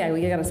like, okay,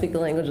 we got to speak the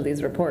language of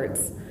these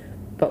reports,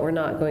 but we're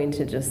not going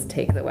to just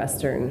take the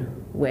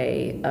Western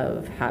way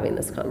of having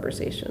this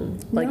conversation.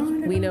 Like,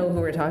 Not at we know all. who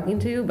we're talking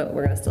to, but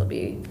we're going to still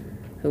be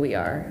who we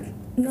are.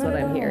 That's Not what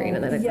at I'm hearing, all.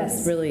 and I think Yes.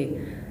 that's really,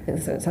 I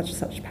think there's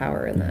such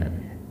power in that.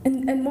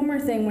 And one more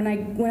thing, when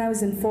I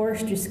was in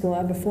forestry school, I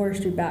have a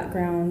forestry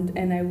background,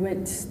 and I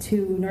went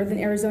to Northern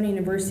Arizona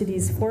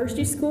University's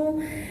forestry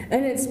school,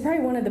 and it's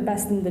probably one of the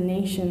best in the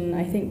nation.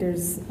 I think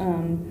there's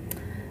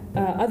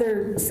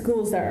other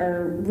schools that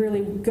are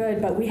really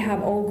good, but we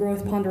have old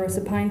growth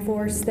ponderosa pine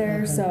forest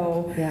there,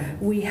 so Yeah.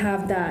 we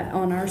have that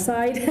on our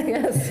side.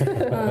 Yes.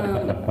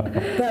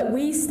 But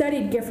we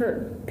studied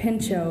Gifford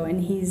Pinchot,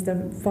 and he's the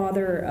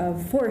father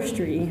of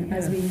forestry,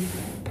 as we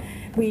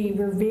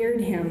revered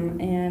him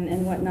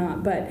and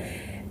whatnot.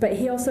 But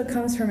he also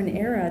comes from an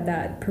era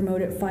that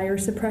promoted fire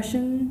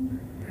suppression,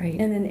 Right.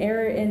 and in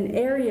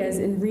areas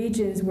in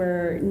regions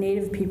where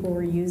Native people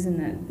were using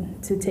it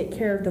to take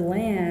care of the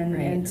land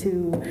Right. and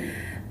to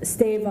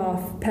stave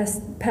off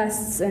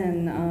pests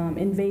and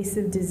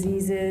invasive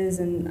diseases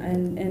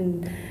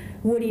and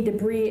woody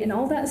debris and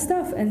all that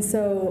stuff. And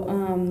so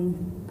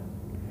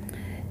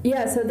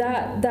so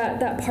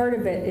that part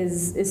of it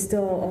is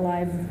still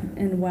alive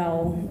and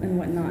well and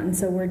whatnot. And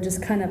so we're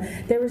just kind of,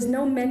 there was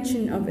no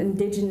mention of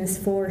indigenous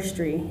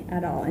forestry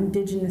at all,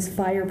 indigenous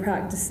fire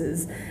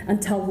practices,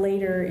 until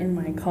later in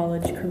my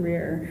college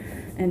career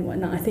and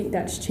whatnot. I think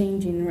that's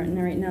changing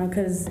right now,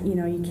 because you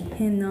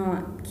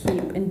cannot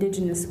keep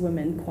indigenous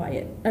women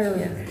quiet,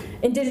 or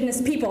indigenous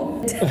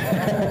people and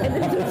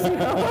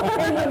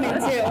women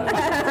too.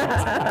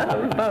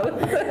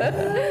 Both.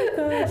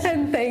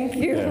 And thank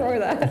you for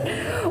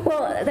that.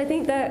 Well, I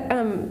think that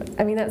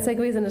that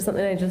segues into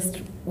something I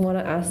just want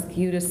to ask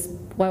you to.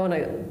 I want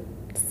to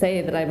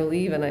say that I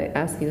believe, and I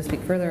ask you to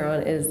speak further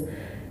on, is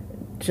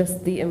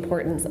just the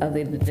importance of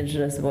the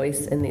Indigenous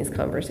voice in these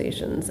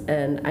conversations.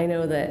 And I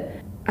know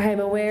that I'm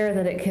aware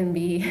that it can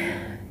be,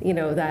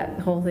 that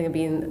whole thing of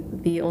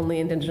being the only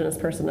Indigenous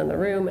person in the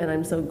room, and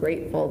I'm so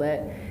grateful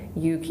that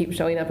you keep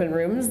showing up in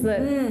rooms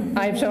that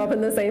I show up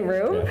in the same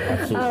room. Yeah,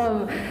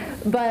 absolutely.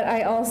 But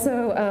I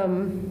also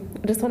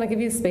just want to give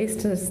you space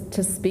to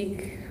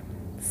speak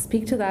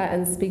to that,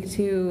 and speak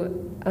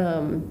to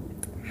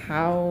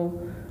how,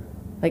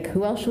 like,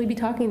 who else should we be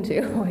talking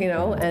to,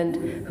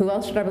 and who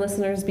else should our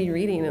listeners be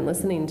reading and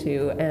listening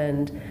to?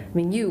 And I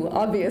mean, you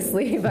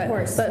obviously, but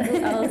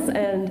who else?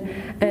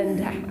 And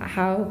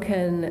how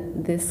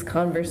can this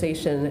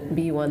conversation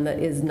be one that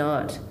is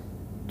not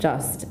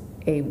just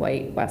a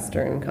white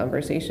Western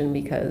conversation,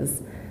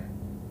 because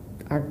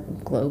our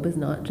globe is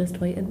not just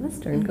white and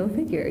Western. Go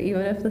figure.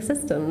 Even if the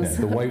systems.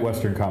 The white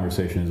Western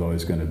conversation is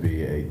always going to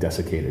be a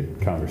desiccated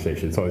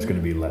conversation. It's always going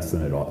to be less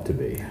than it ought to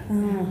be.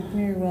 Oh,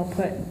 very well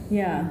put.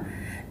 Yeah.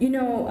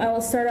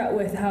 I'll start out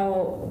with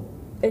how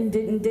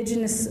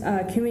indigenous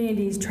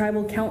communities,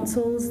 tribal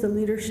councils, the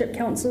leadership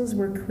councils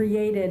were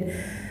created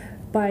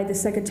by the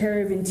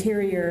Secretary of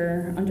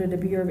Interior under the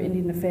Bureau of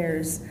Indian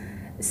Affairs,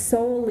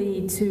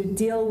 solely to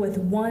deal with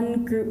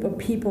one group of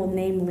people,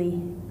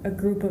 namely a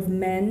group of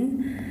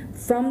men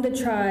from the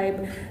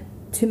tribe,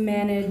 to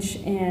manage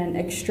and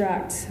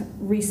extract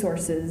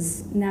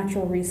resources,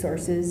 natural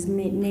resources,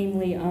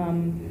 namely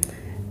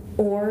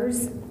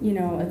ores,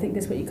 I think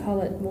that's what you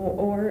call it,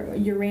 ore,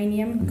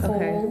 uranium,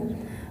 coal,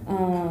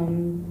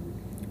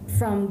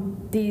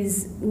 from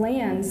these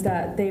lands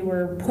that they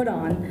were put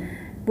on.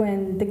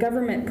 When the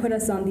government put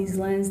us on these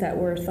lands that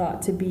were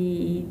thought to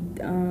be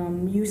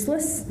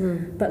useless,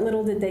 but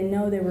little did they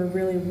know they were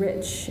really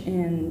rich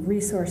in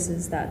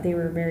resources that they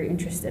were very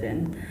interested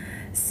in.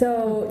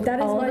 So that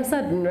is all why, of a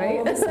sudden, right?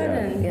 All of a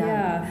sudden,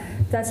 yeah.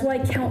 That's why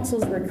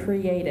councils were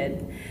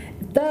created.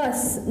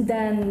 Thus,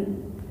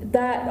 then,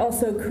 that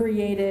also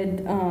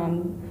created,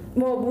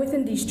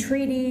 within these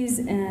treaties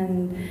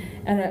and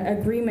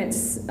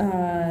agreements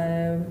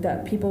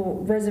that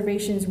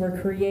reservations were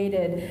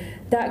created,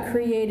 that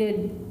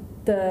created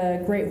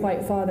the Great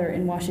White Father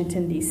in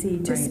Washington, D.C.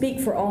 to speak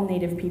for all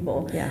Native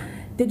people. Yeah.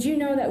 Did you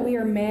know that we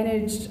are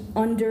managed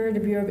under the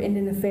Bureau of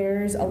Indian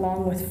Affairs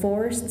along with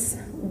forests,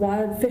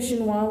 fish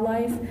and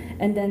wildlife,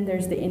 and then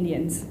there's the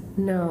Indians?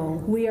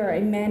 No. We are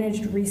a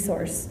managed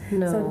resource.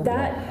 No. So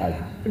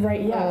that,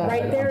 right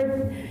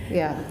there.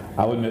 Yeah.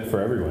 I'll admit, for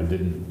everyone,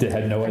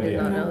 had no I did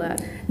idea. not know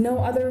that. No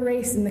other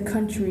race in the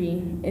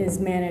country is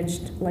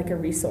managed like a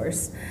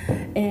resource.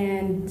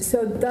 And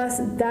so thus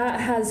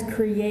that has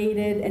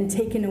created and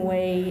taken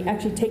away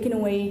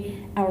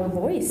our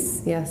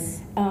voice.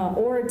 Yes.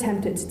 Or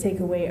attempted to take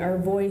away our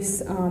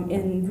voice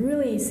in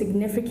really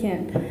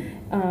significant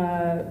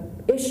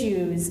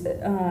issues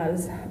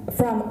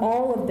from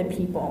all of the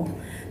people.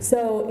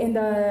 So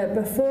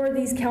before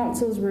these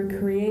councils were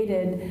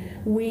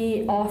created,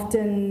 we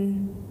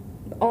often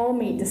all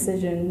made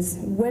decisions.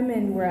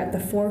 Women were at the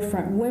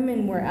forefront.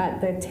 Women were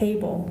at the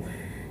table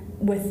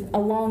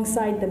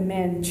alongside the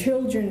men.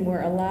 Children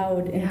were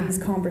allowed in these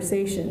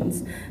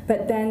conversations.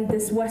 But then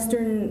this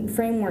Western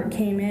framework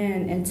came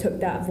in and took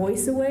that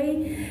voice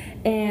away.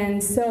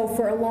 And so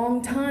for a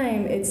long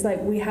time, it's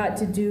like we had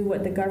to do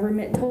what the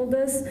government told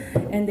us,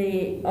 and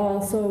they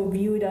also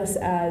viewed us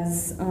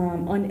as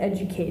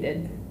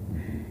uneducated.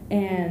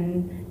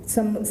 and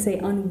some would say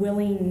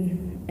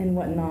unwilling and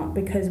whatnot,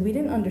 because we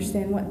didn't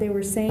understand what they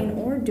were saying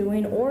or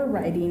doing or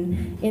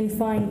writing in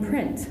fine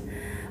print.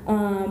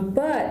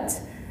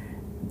 But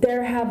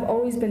there have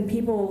always been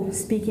people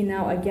speaking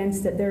out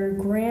against it. There are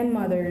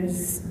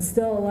grandmothers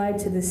still alive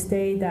to this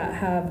day that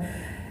have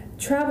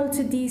traveled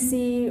to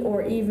DC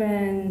or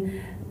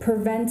even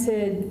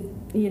prevented,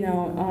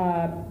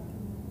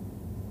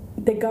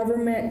 the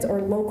government or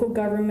local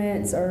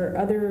governments or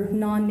other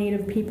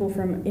non-native people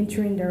from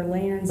entering their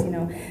lands.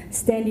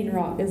 Standing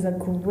Rock is a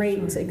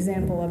great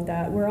example of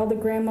that, where all the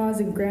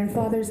grandmas and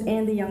grandfathers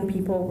and the young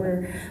people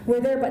were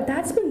there. But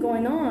that's been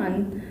going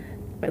on.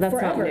 That's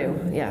forever.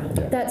 not new, yeah.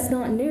 That's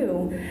not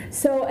new.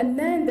 So, and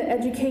then the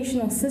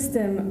educational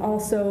system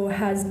also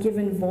has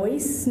given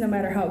voice, no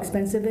matter how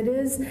expensive it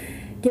is,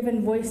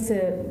 given voice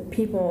to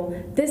people.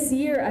 This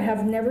year, I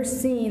have never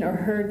seen or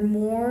heard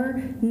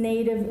more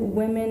Native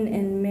women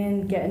and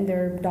men getting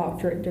their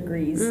doctorate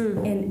degrees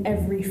in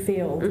every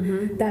field.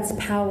 That's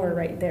power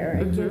right there.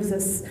 It gives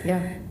us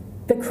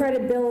the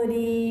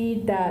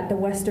credibility that the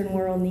Western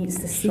world needs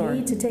to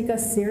see to take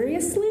us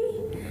seriously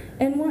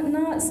and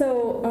whatnot.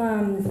 So,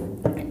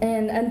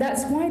 and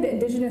that's why the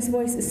Indigenous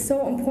voice is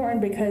so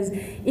important, because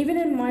even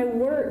in my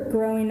work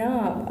growing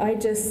up, I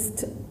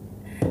just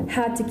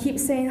had to keep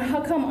saying,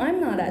 how come I'm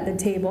not at the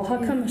table? How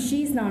come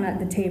she's not at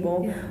the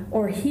table?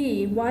 Or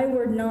he? Why we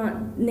were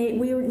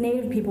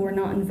Native people were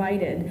not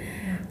invited?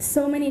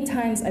 So many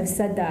times I've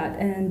said that,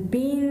 and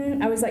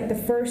I was like the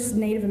first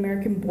Native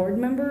American board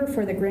member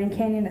for the Grand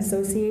Canyon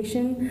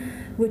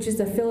Association, which is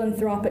a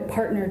philanthropic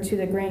partner to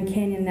the Grand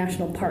Canyon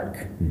National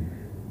Park.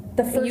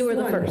 The first You were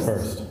the one.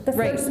 first. The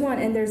first one,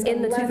 and there's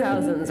in 11, the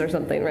 2000s or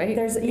something, right?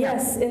 There's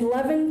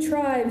 11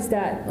 tribes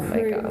that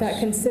gosh.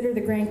 consider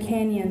the Grand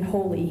Canyon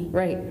holy,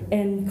 Right.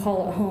 and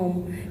call it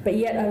home. But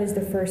yet I was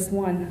the first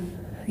one.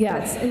 Yeah.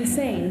 That's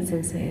insane. It's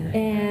insane.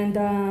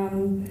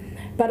 And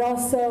but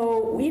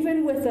also,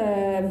 even with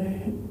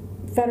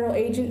federal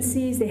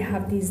agencies, they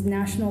have these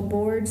national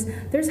boards.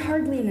 There's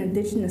hardly an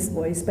Indigenous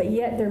voice, but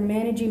yet they're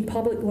managing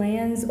public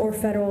lands or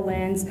federal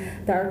lands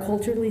that are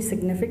culturally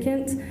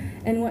significant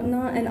and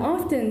whatnot. And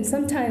often,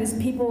 sometimes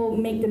people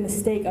make the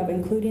mistake of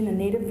including a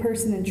Native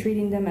person and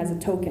treating them as a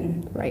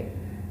token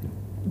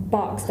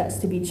box that's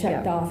to be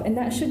checked off, and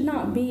that should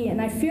not be.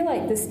 And I feel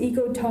like this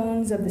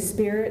Ecotones of the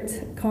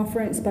Spirit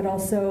conference, but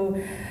also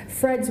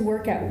Fred's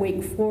work at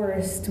Wake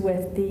Forest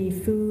with the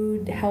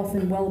food, health,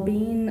 and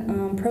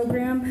well-being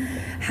program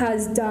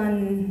has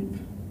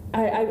done.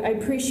 I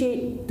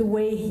appreciate the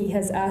way he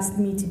has asked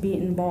me to be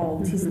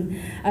involved.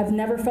 I've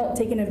never felt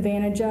taken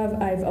advantage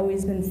of. I've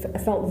always been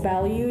felt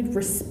valued,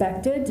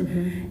 respected,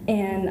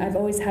 and I've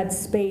always had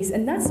space,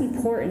 and that's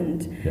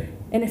important.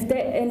 And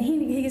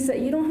he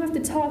said, you don't have to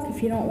talk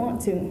if you don't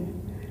want to,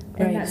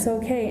 and that's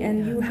okay.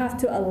 And you have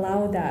to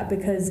allow that,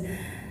 because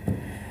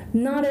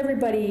not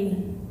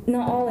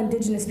all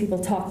Indigenous people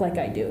talk like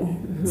I do.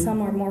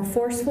 Some are more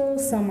forceful,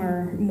 some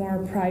are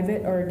more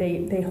private, or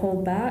they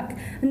hold back,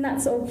 and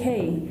that's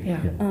okay.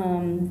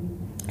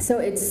 So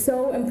it's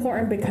so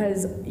important,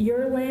 because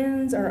your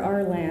lands are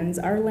our lands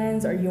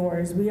are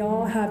yours. We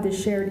all have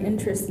this shared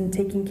interest in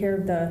taking care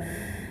of the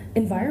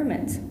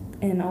environment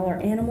and all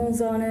our animals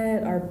on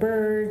it, our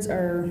birds,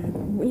 our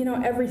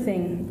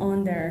everything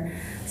on there.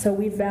 So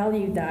we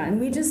value that, and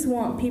we just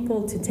want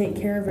people to take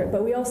care of it,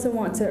 but we also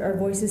want our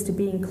voices to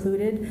be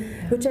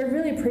included, which I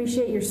really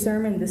appreciate your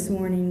sermon this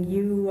morning.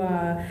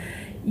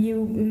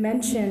 You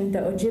mentioned the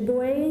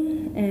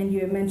Ojibwe, and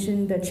you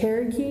mentioned the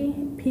Cherokee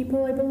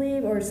people, I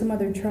believe, or some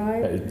other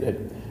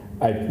tribe.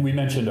 We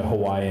mentioned a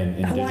Hawaiian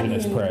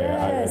Indigenous prayer.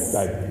 Yes.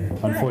 I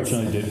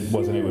unfortunately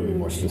wasn't able to be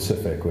more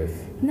specific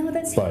with. No,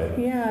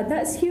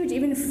 that's huge.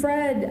 Even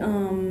Fred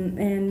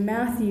and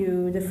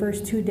Matthew, the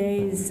first 2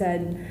 days,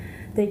 said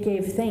they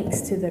gave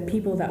thanks to the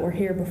people that were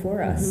here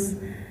before us.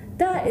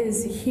 That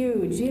is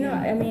huge.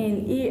 I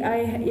mean,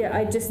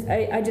 I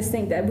just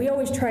think that we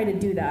always try to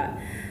do that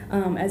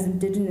as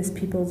Indigenous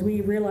peoples.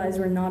 We realize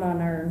we're not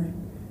on our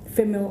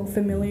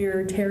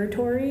familiar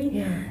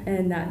territory,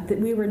 and that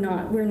we're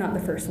not the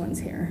first ones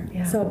here.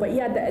 So, but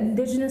the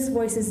Indigenous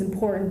voice is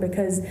important,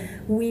 because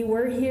we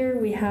were here,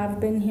 we have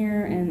been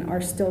here, and are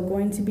still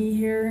going to be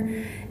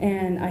here.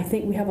 And I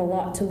think we have a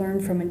lot to learn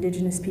from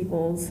Indigenous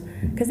peoples,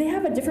 because they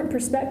have a different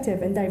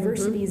perspective, and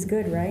diversity is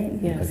good, right?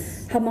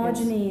 Yes.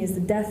 Homogeny is the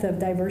death of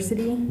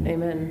diversity.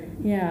 Amen.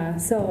 Yeah.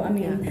 So I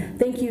mean,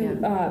 thank you.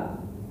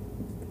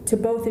 To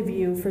both of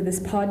you for this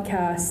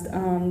podcast,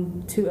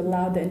 to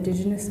allow the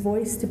Indigenous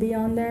voice to be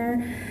on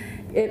there.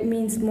 It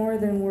means more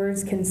than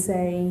words can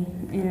say,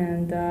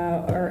 and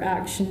our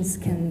actions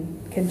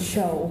can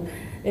show.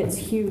 It's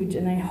huge,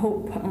 and I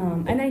hope,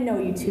 and I know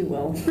you too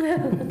will,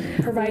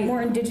 provide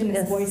more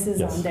Indigenous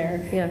voices on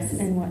there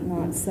and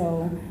whatnot.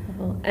 So.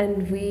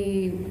 And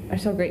we are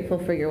so grateful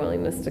for your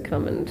willingness to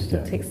come and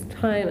to take some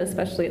time,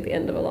 especially at the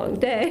end of a long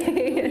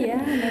day.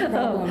 No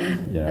problem.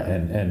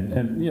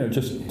 And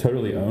just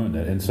totally own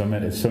it. And so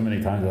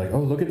many times, like,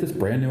 oh, look at this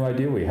brand new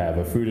idea we have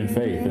of food and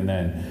faith. And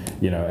then,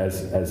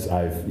 as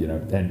I've,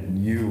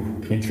 and you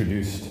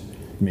introduced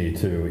me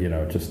to,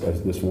 just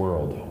this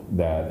world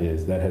that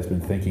has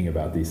been thinking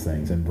about these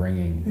things and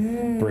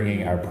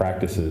bringing our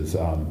practices,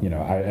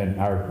 and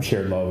our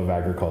shared love of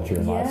agriculture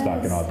and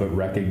livestock and all, but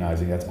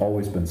recognizing that's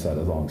always been set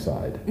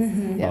alongside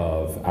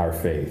of our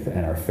faith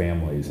and our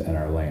families and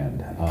our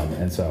land.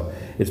 And so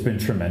it's been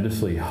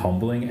tremendously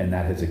humbling, and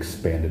that has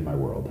expanded my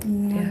world.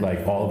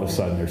 Like all of a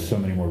sudden there's so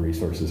many more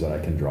resources that I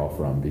can draw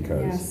from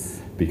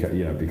because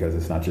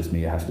it's not just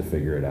me, it has to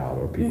figure it out,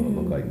 or people that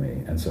look like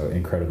me. And so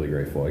incredibly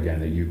grateful again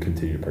that you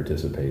continue to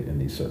participate in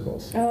these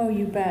circles. Oh,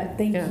 you bet.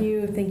 Thank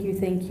you. Thank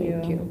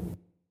you.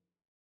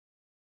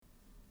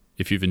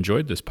 If you've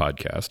enjoyed this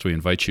podcast, we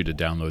invite you to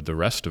download the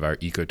rest of our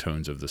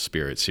Ecotones of the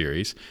Spirit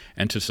series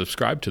and to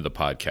subscribe to the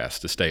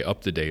podcast to stay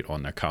up to date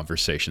on the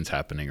conversations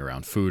happening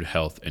around food,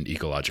 health, and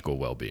ecological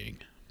well-being.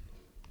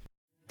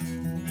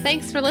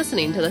 Thanks for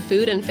listening to the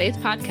Food and Faith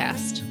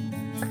Podcast.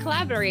 Our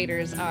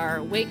collaborators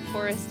are Wake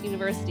Forest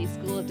University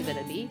School of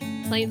Divinity,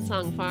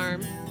 Plainsong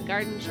Farm,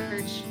 Garden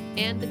Church,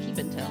 and the Keep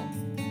and Till.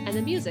 And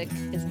the music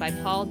is by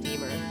Paul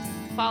Deemer.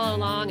 Follow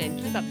along and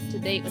keep up to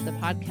date with the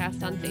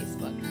podcast on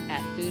Facebook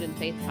at Food and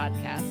Faith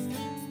Podcast,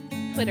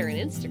 Twitter and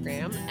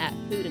Instagram at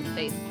Food and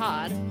Faith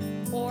Pod,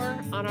 or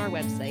on our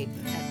website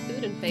at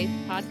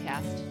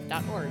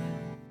foodandfaithpodcast.org.